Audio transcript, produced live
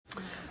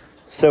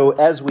So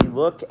as we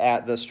look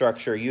at the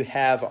structure, you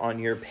have on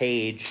your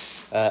page,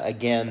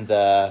 again,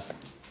 the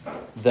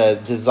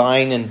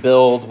design and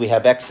build. We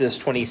have Exodus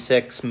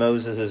 26,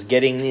 Moses is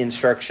getting the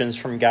instructions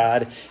from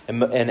God,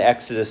 and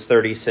Exodus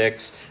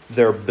 36,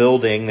 they're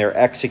building, they're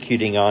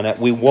executing on it.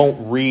 We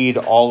won't read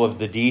all of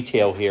the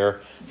detail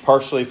here,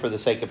 partially for the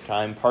sake of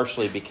time,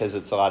 partially because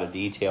it's a lot of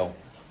detail.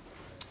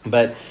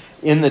 But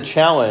in the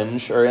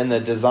challenge, or in the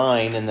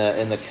design, in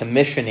the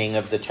commissioning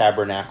of the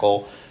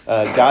tabernacle,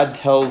 God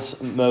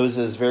tells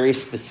Moses very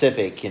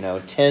specific,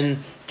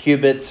 10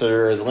 cubits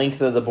are the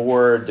length of the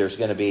board. There's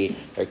going to be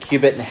a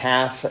cubit and a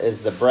half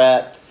is the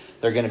breadth.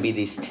 There are going to be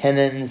these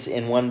tenons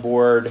in one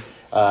board.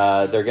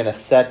 They're going to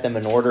set them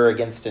in order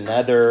against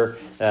another,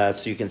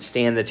 so you can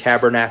stand the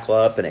tabernacle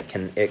up and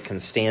it can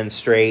stand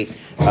straight.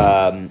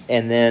 And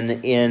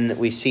then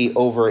we see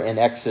over in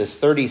Exodus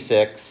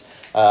 36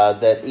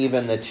 that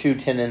even the two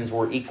tenons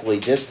were equally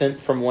distant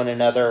from one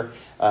another,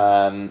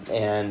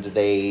 and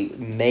they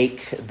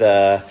make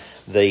the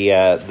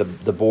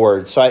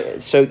board.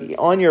 So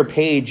on your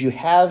page you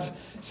have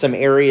some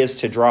areas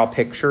to draw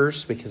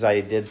pictures because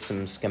I did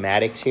some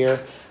schematics here.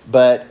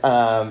 But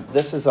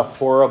this is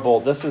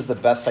the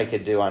best I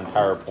could do on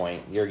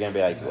PowerPoint. You're going to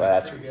be like,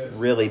 well, that's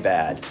really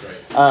bad.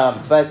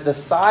 But the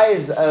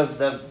size of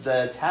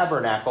the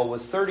tabernacle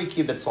was 30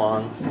 cubits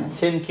long,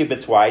 10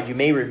 cubits wide. You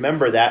may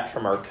remember that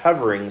from our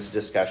coverings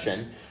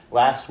discussion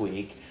last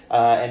week,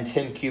 and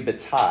 10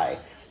 cubits high.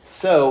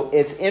 So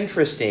it's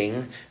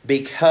interesting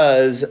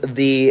because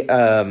the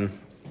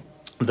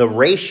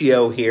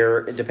ratio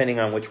here, depending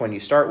on which one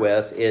you start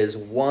with, is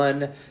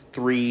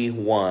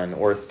 1-3-1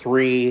 or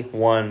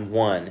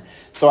 3-1-1.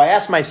 So I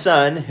asked my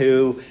son,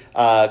 who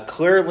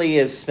clearly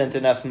has spent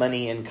enough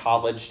money in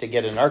college to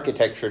get an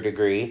architecture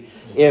degree,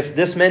 if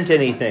this meant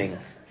anything.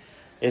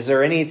 Is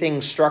there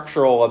anything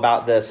structural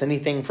about this?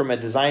 Anything from a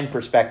design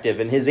perspective?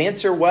 And his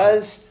answer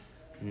was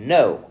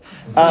no.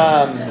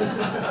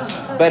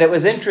 But it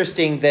was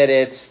interesting that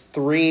it's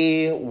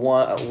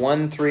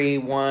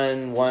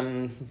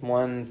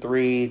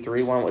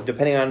 1-3-1-1-1-3-3-1,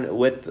 depending on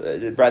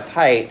width, breadth,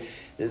 height.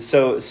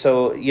 So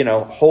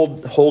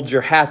hold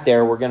your hat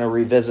there. We're going to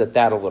revisit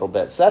that a little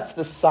bit. So that's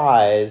the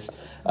size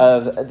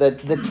of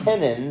the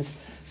tenons.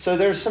 So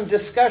there's some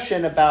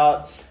discussion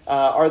about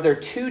are there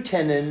two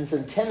tenons?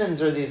 And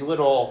tenons are these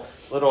little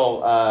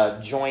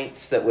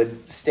joints that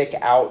would stick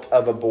out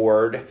of a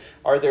board.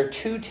 Are there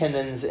two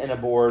tenons in a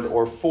board,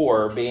 or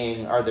four,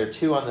 being are there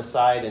two on the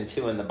side and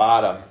two in the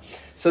bottom?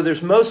 So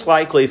there's most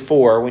likely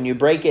four. When you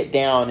break it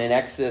down in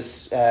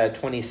Exodus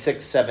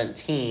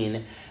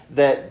 26:17,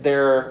 that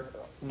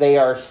they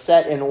are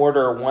set in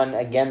order one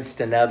against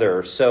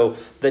another. So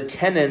the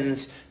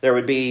tenons, there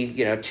would be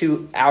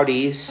two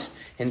outies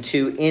and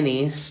two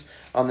innies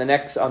on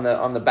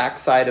the back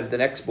side of the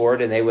next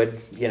board, and they would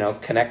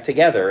connect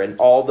together in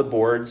all the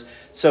boards.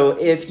 So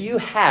if you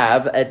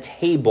have a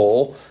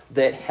table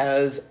that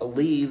has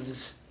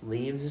leaves,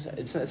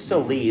 it's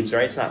still leaves,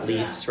 right? It's not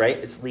leaves, right?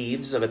 It's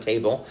leaves of a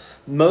table.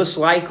 Most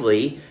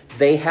likely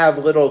they have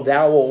little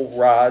dowel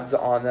rods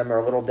on them,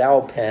 or little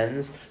dowel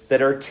pins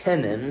that are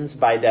tenons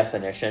by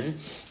definition,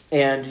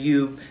 and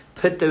you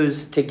put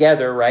those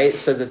together, right,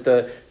 so that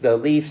the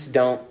leaves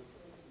don't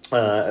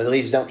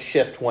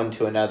shift one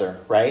to another,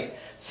 right?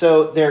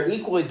 So they're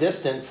equally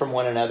distant from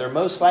one another,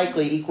 most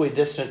likely equally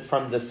distant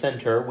from the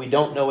center. We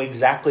don't know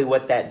exactly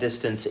what that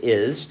distance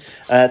is.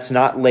 It's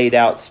not laid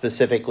out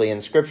specifically in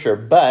Scripture.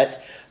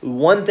 But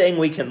one thing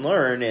we can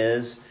learn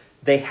is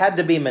they had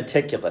to be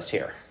meticulous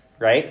here,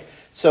 right?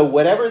 So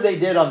whatever they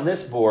did on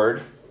this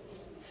board,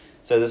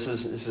 so this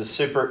is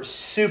super,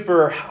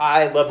 super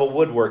high level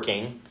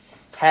woodworking,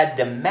 had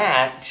to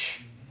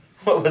match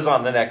what was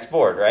on the next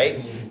board,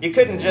 right? You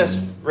couldn't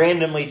just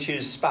randomly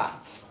choose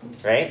spots,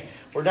 right?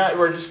 We're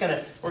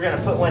gonna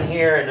put one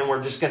here, and then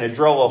we're just gonna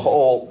drill a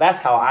hole. That's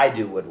how I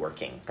do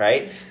woodworking,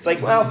 right? It's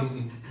like, well,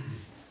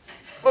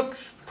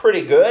 looks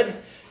pretty good.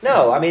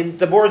 No, I mean,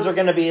 the boards are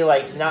gonna be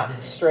like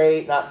not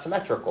straight, not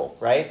symmetrical,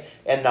 right?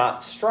 And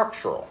not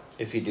structural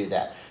if you do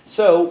that.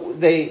 So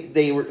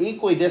they were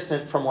equally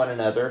distant from one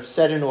another,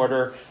 set in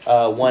order,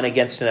 one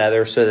against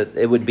another, so that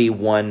it would be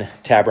one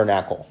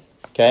tabernacle.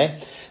 Okay?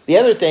 The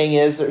other thing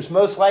is there's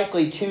most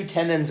likely two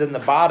tenons in the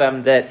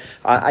bottom that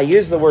I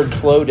use the word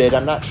floated.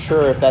 I'm not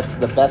sure if that's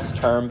the best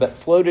term, but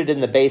floated in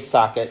the base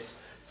sockets.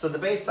 So the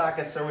base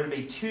sockets, there would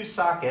be two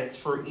sockets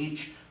for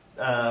each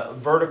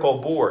vertical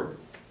board.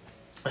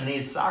 And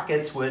these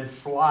sockets would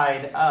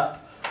slide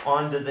up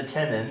onto the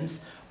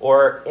tenons.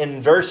 Or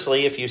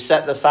inversely, if you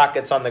set the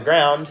sockets on the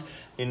ground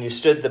and you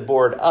stood the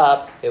board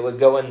up, it would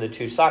go in the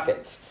two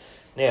sockets.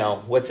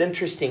 Now, what's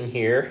interesting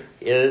here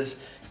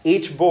is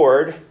each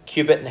board,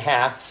 cubit and a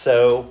half,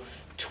 so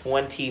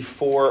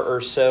 24 or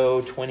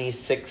so,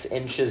 26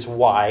 inches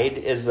wide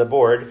is the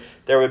board.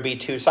 There would be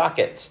two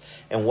sockets.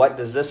 And what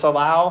does this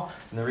allow?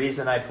 And the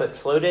reason I put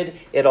floated,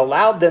 it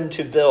allowed them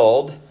to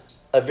build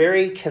a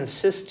very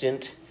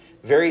consistent,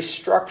 very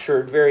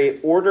structured, very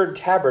ordered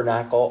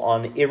tabernacle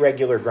on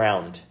irregular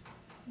ground.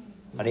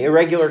 on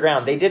irregular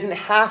ground. They didn't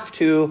have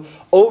to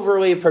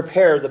overly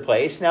prepare the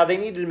place. Now, they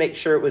needed to make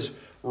sure it was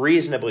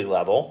reasonably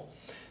level.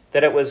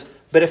 But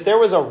if there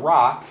was a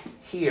rock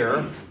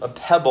here, a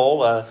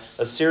pebble,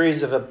 a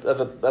series of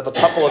a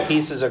couple of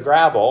pieces of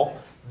gravel,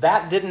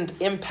 that didn't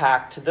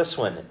impact this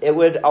one. It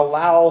would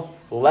allow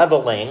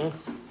leveling.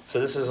 So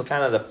this is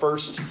kind of the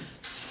first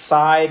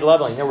side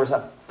leveling. There was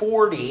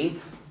 20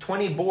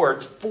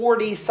 boards,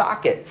 40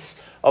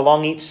 sockets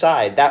along each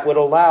side. That would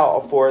allow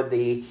for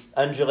the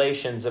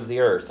undulations of the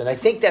earth. And I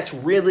think that's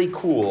really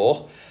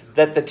cool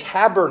that the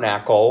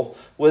tabernacle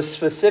was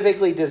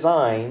specifically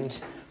designed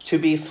to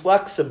be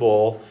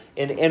flexible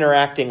in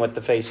interacting with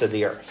the face of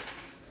the earth.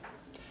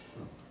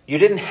 You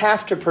didn't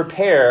have to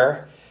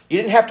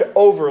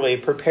overly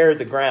prepare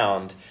the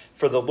ground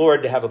for the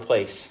Lord to have a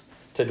place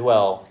to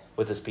dwell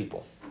with his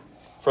people.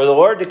 For the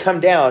Lord to come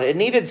down, it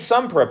needed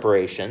some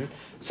preparation,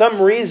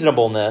 some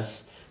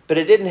reasonableness, but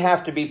it didn't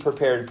have to be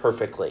prepared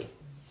perfectly.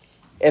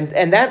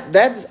 And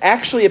that's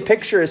actually a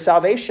picture of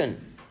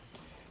salvation,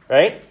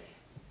 right?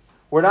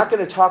 We're not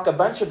going to talk a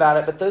bunch about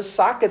it, but those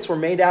sockets were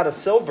made out of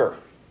silver.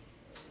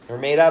 They were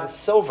made out of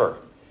silver.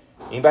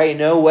 Anybody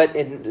know what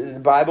in the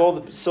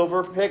Bible the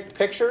silver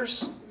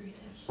pictures?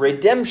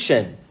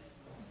 Redemption,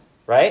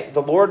 right?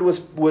 The Lord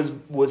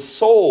was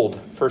sold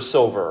for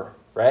silver,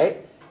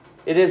 right?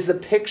 It is the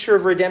picture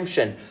of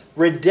redemption.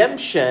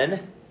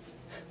 Redemption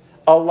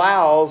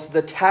allows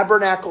the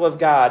tabernacle of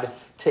God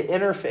to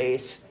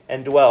interface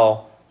and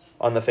dwell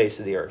on the face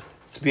of the earth.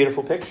 It's a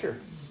beautiful picture.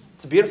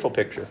 It's a beautiful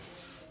picture.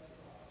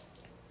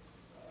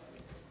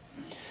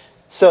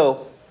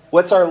 So,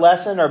 what's our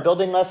lesson, our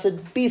building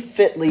lesson? Be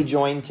fitly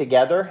joined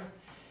together,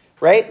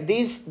 right?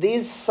 These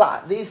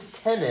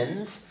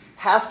tenons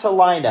have to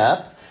line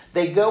up.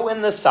 They go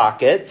in the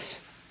sockets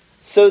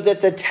so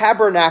that the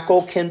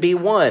tabernacle can be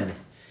one.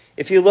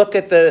 If you look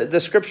at the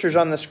scriptures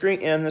on the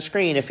screen,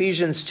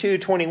 Ephesians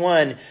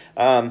 2:21,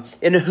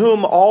 in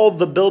whom all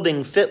the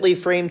building fitly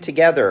framed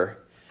together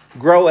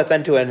groweth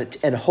unto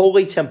an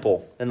holy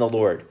temple in the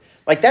Lord.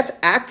 Like that's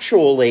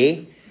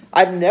actually,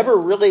 I've never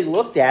really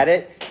looked at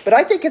it, but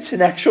I think it's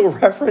an actual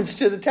reference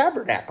to the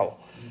tabernacle.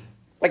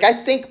 Like I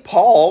think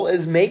Paul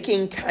is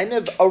making kind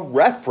of a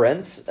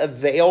reference, a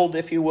veiled,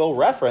 if you will,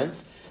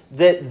 reference,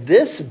 that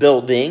this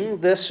building,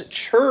 this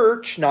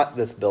church, not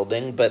this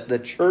building, but the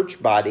church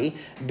body,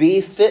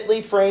 be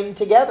fitly framed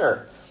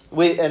together.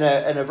 In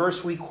a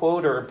verse we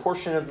quote, or a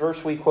portion of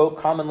verse we quote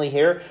commonly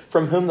here,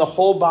 from whom the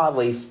whole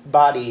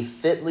body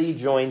fitly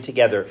joined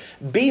together.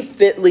 Be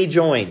fitly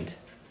joined.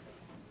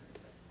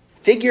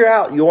 Figure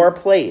out your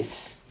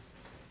place.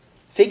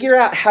 Figure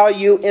out how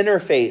you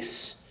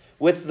interface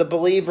with the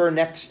believer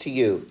next to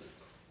you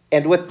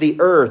and with the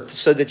earth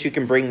so that you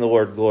can bring the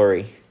Lord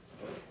glory.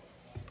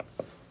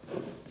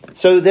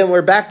 So then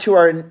we're back to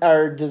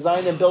our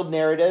design and build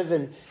narrative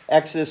in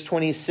Exodus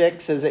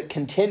 26 as it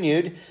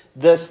continued.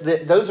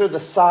 Those are the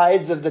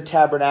sides of the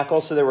tabernacle.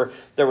 So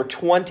there were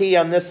 20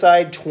 on this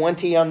side,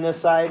 20 on this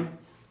side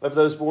of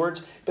those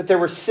boards. But there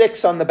were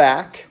 6 on the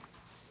back.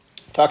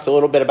 Talked a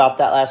little bit about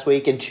that last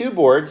week. And 2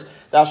 boards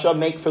thou shalt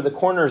make for the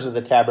corners of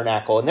the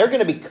tabernacle. And they're going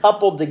to be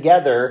coupled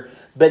together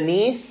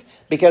beneath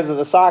because of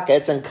the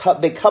sockets and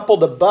be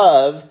coupled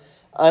above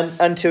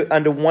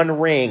unto one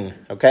ring.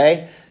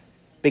 Okay?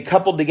 Be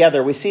coupled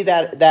together. We see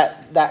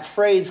that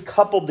phrase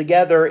coupled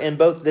together in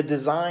both the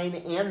design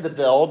and the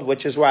build,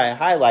 which is why I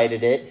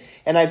highlighted it.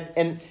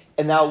 And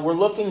now we're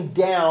looking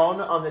down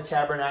on the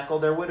tabernacle.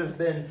 There would have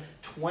been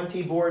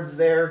 20 boards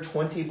there,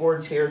 20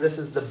 boards here. This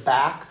is the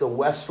back, the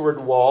westward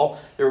wall.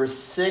 There were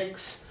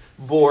 6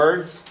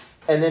 boards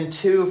and then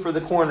 2 for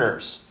the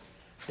corners.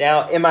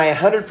 Now, am I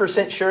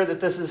 100% sure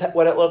that this is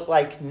what it looked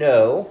like?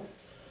 No.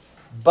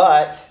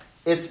 But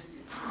it's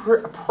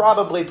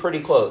probably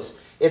pretty close.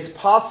 It's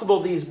possible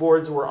these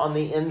boards were on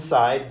the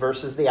inside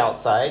versus the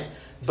outside,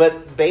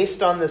 but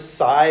based on the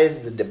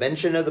size, the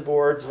dimension of the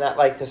boards, and that,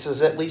 like, this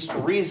is at least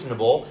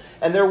reasonable.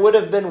 And there would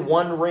have been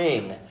one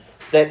ring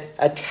that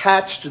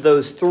attached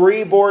those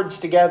 3 boards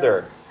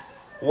together.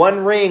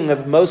 One ring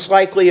of most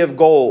likely of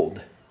gold,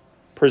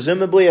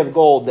 presumably of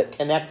gold, that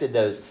connected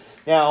those.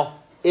 Now,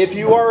 if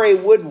you are a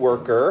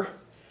woodworker,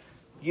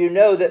 you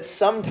know that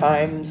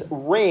sometimes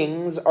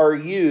rings are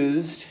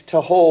used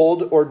to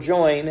hold or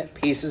join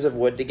pieces of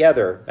wood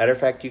together. Matter of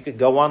fact, you could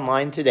go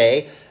online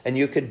today and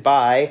you could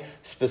buy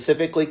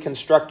specifically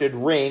constructed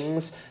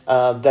rings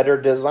that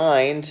are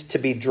designed to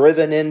be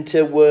driven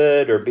into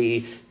wood or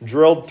be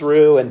drilled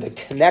through and to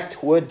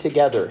connect wood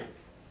together.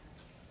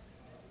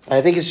 And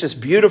I think it's just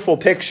a beautiful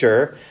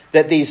picture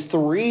that these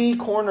 3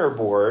 corner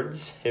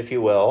boards, if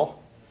you will,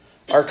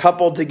 are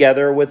coupled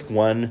together with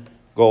one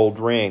gold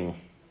ring.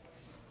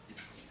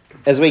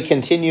 As we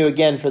continue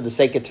again for the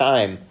sake of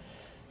time.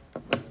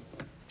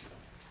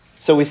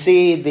 So we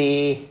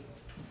see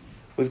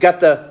we've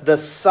got the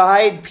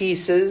side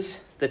pieces,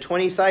 the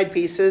 20 side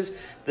pieces,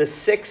 the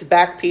 6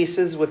 back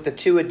pieces with the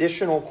 2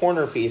 additional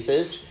corner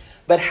pieces.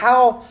 But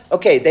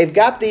they've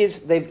got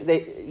these,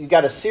 you've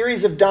got a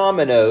series of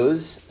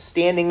dominoes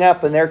standing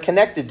up and they're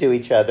connected to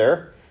each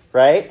other,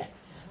 right?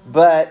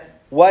 But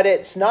What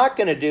it's not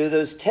going to do,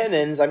 those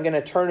tenons, I'm going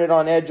to turn it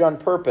on edge on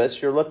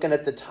purpose. You're looking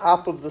at the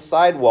top of the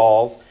side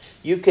walls.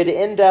 You could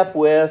end up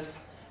with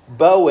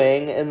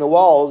bowing in the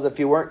walls if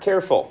you weren't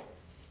careful.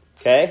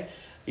 Okay?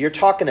 You're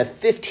talking a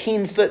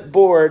 15-foot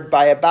board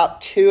by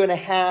about 2 to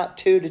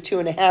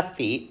 2.5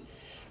 feet.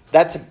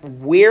 That's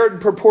weird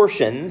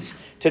proportions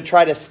to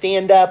try to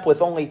stand up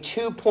with only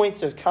 2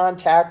 points of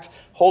contact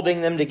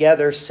holding them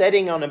together,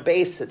 setting on a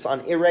base that's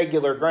on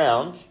irregular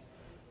ground.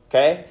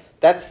 Okay?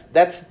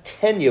 That's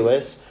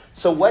tenuous.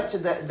 So what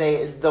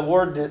the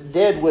Lord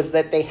did was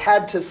that they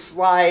had to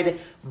slide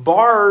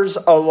bars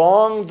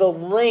along the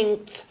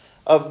length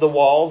of the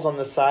walls on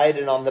the side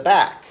and on the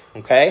back.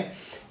 Okay?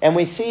 And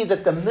we see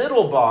that the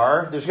middle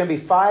bar, there's going to be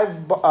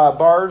 5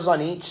 bars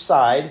on each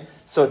side,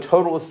 so a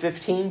total of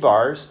 15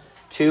 bars,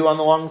 5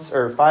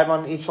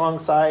 on each long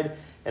side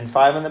and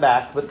 5 on the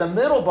back. But the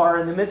middle bar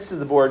in the midst of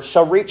the board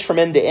shall reach from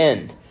end to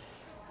end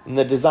in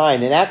the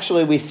design. And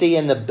actually we see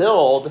in the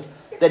build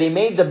that he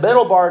made the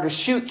middle bar to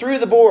shoot through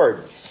the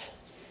boards.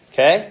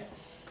 Okay?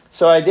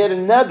 So I did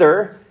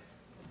another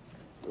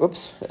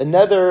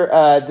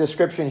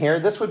description here.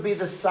 This would be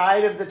the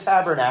side of the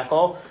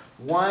tabernacle.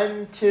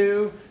 1,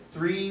 2,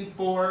 3,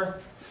 4,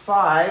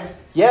 5.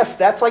 Yes,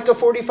 that's like a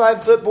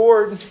 45-foot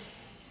board.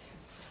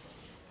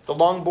 The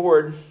long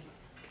board.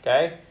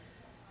 Okay?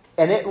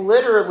 And it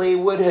literally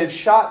would have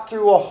shot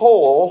through a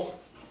hole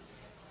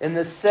in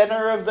the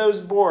center of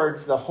those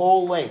boards the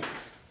whole length.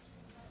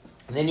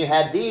 And then you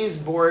had these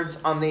boards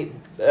on the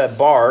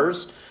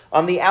bars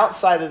on the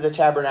outside of the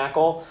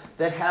tabernacle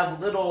that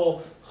have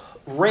little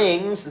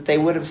rings that they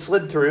would have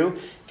slid through.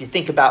 If you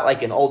think about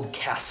like an old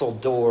castle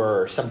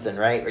door or something,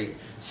 right? Where you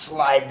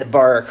slide the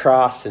bar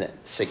across and it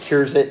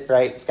secures it,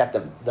 right? It's got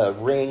the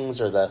rings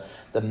or the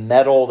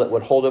metal that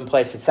would hold it in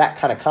place. It's that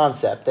kind of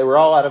concept. They were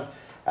all out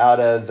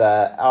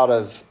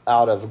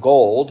of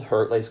gold,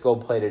 or at least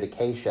gold-plated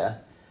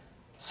acacia.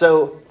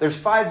 So there's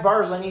 5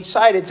 bars on each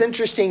side. It's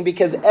interesting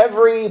because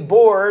every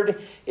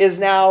board is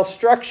now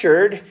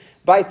structured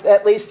by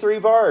at least 3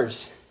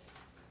 bars,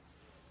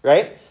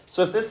 right?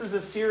 So if this is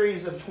a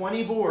series of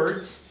 20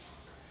 boards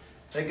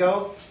that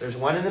go, there's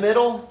 1 in the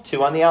middle,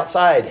 2 on the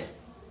outside.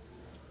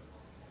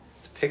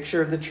 It's a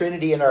picture of the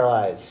Trinity in our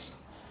lives.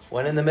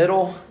 1 in the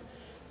middle,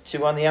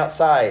 2 on the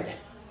outside.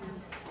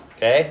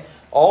 Okay?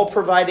 All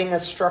providing a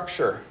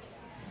structure.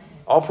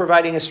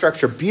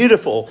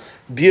 Beautiful,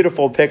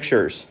 beautiful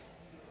pictures.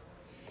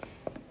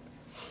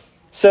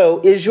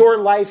 So, is your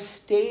life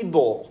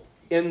stable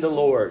in the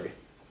Lord?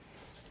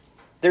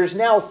 There's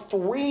now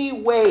 3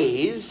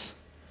 ways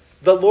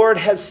the Lord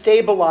has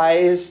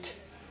stabilized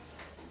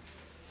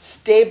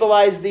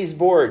these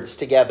boards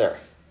together.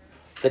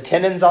 The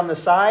tenons on the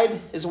side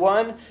is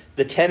 1.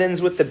 The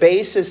tenons with the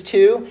base is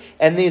 2.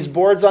 And these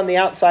boards on the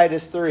outside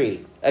is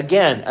 3.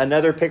 Again,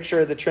 another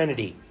picture of the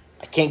Trinity.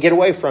 I can't get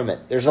away from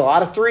it. There's a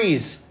lot of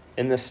 3s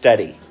in this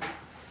study.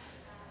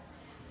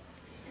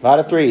 A lot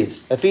of 3s.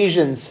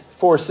 Ephesians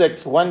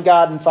 4:6, one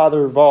God and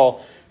Father of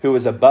all, who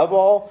is above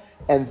all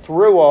and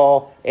through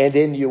all and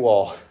in you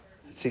all.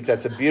 I think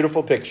that's a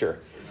beautiful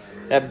picture.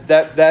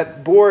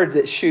 That board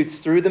that shoots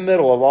through the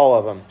middle of all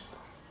of them.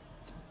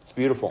 It's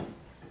beautiful.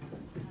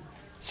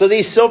 So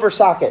these silver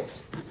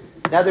sockets.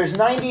 Now there's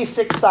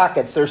 96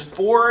 sockets. There's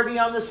 40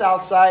 on the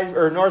south side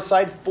or north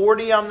side,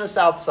 40 on the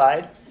south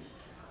side.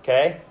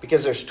 Okay?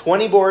 Because there's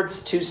 20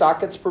 boards, 2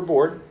 sockets per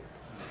board.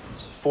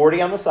 It's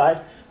 40 on the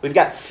side. We've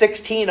got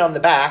 16 on the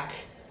back.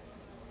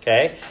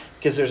 Okay?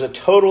 Because there's a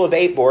total of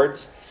 8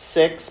 boards,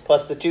 6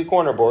 plus the 2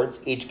 corner boards,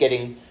 each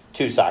getting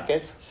 2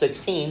 sockets,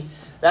 16.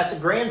 That's a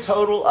grand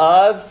total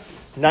of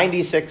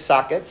 96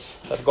 sockets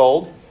of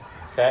gold,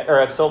 okay, or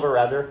of silver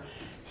rather.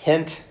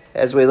 Hint,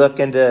 as we look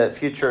into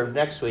future of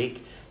next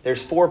week,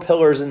 there's 4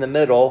 pillars in the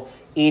middle,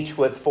 each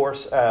with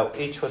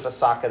a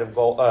socket of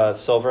gold,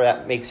 silver.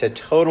 That makes a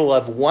total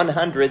of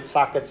 100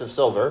 sockets of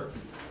silver.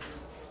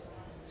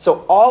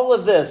 So all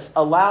of this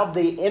allowed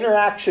the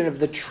interaction of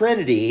the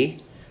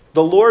Trinity,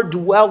 the Lord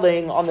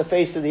dwelling on the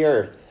face of the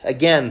earth.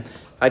 Again,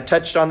 I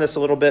touched on this a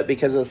little bit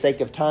because of the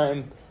sake of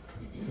time.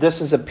 This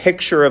is a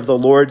picture of the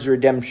Lord's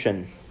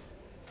redemption,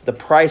 the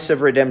price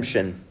of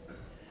redemption.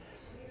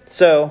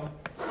 So,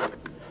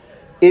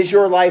 is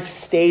your life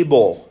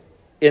stable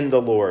in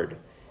the Lord?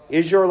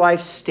 Is your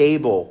life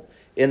stable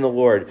in the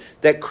Lord?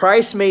 That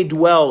Christ may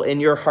dwell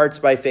in your hearts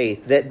by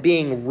faith, that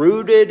being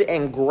rooted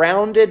and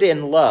grounded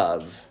in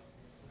love,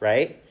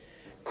 right?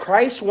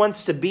 Christ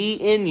wants to be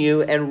in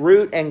you and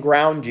root and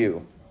ground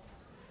you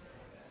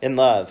in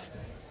love.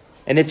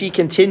 And if you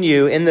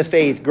continue in the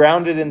faith,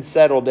 grounded and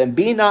settled, and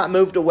be not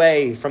moved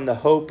away from the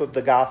hope of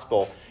the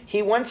gospel,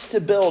 he wants to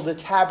build a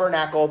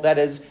tabernacle that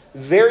is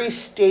very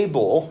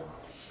stable,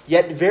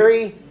 yet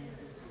very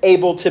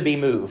able to be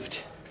moved.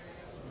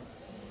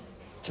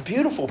 It's a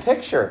beautiful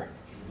picture.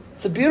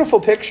 It's a beautiful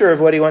picture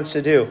of what he wants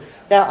to do.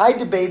 Now,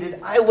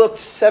 I looked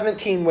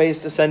 17 ways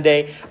to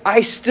Sunday.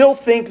 I still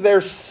think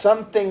there's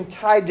something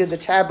tied to the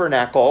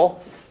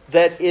tabernacle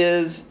that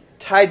is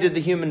tied to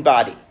the human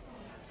body.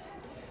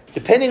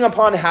 Depending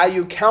upon how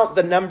you count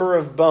the number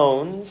of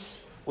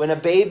bones when a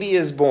baby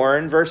is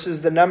born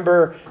versus the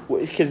number,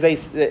 because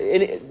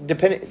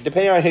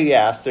depending on who you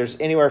ask, there's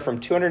anywhere from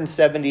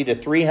 270 to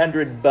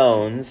 300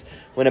 bones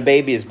when a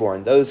baby is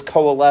born. Those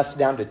coalesce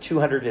down to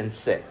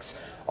 206.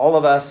 All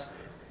of us,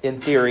 in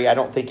theory, I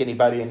don't think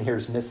anybody in here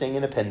is missing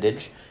an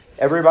appendage.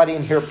 Everybody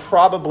in here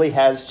probably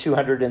has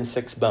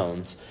 206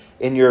 bones.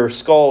 In your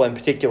skull in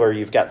particular,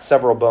 you've got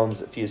several bones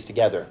that fuse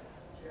together.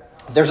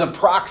 There's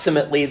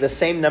approximately the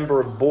same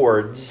number of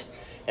boards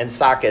and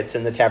sockets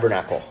in the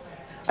tabernacle.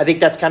 I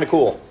think that's kind of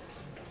cool.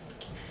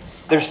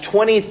 There's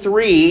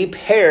 23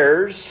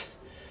 pairs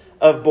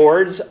of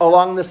boards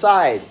along the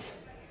sides.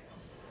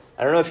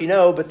 I don't know if you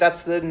know, but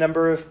that's the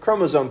number of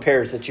chromosome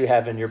pairs that you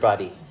have in your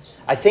body.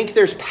 I think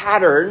there's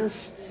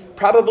patterns,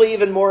 probably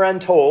even more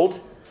untold,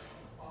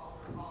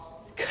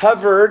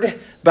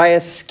 covered by a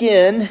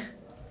skin.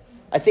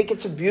 I think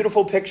it's a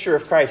beautiful picture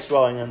of Christ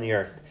dwelling on the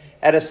earth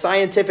at a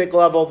scientific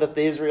level that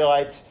the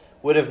Israelites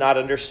would have not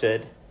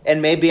understood.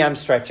 And maybe I'm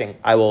stretching,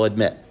 I will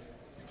admit.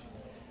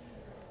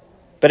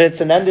 But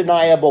it's an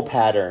undeniable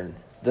pattern.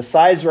 The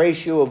size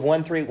ratio of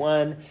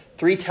 1:3:1,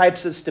 3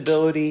 types of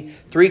stability,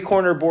 3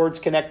 corner boards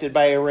connected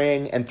by a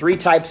ring, and 3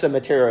 types of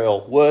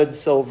material, wood,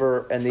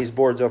 silver, and these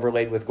boards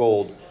overlaid with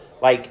gold.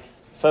 Like,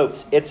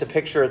 folks, it's a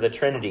picture of the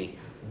Trinity,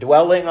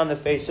 dwelling on the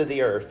face of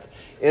the earth,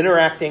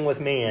 interacting with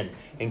man,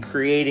 and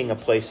creating a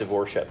place of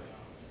worship.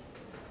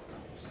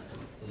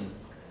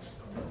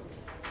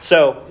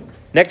 So,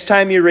 next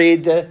time you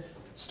read the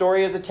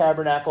story of the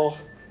tabernacle,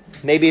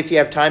 maybe if you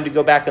have time to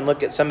go back and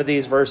look at some of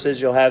these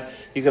verses, you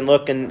can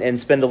look and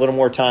spend a little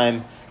more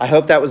time. I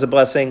hope that was a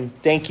blessing.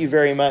 Thank you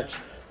very much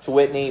to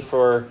Whitney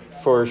for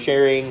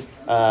sharing.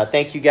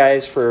 Thank you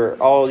guys for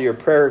all your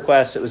prayer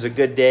requests. It was a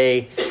good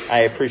day.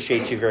 I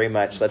appreciate you very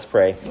much. Let's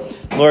pray.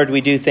 Lord,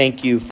 we do thank you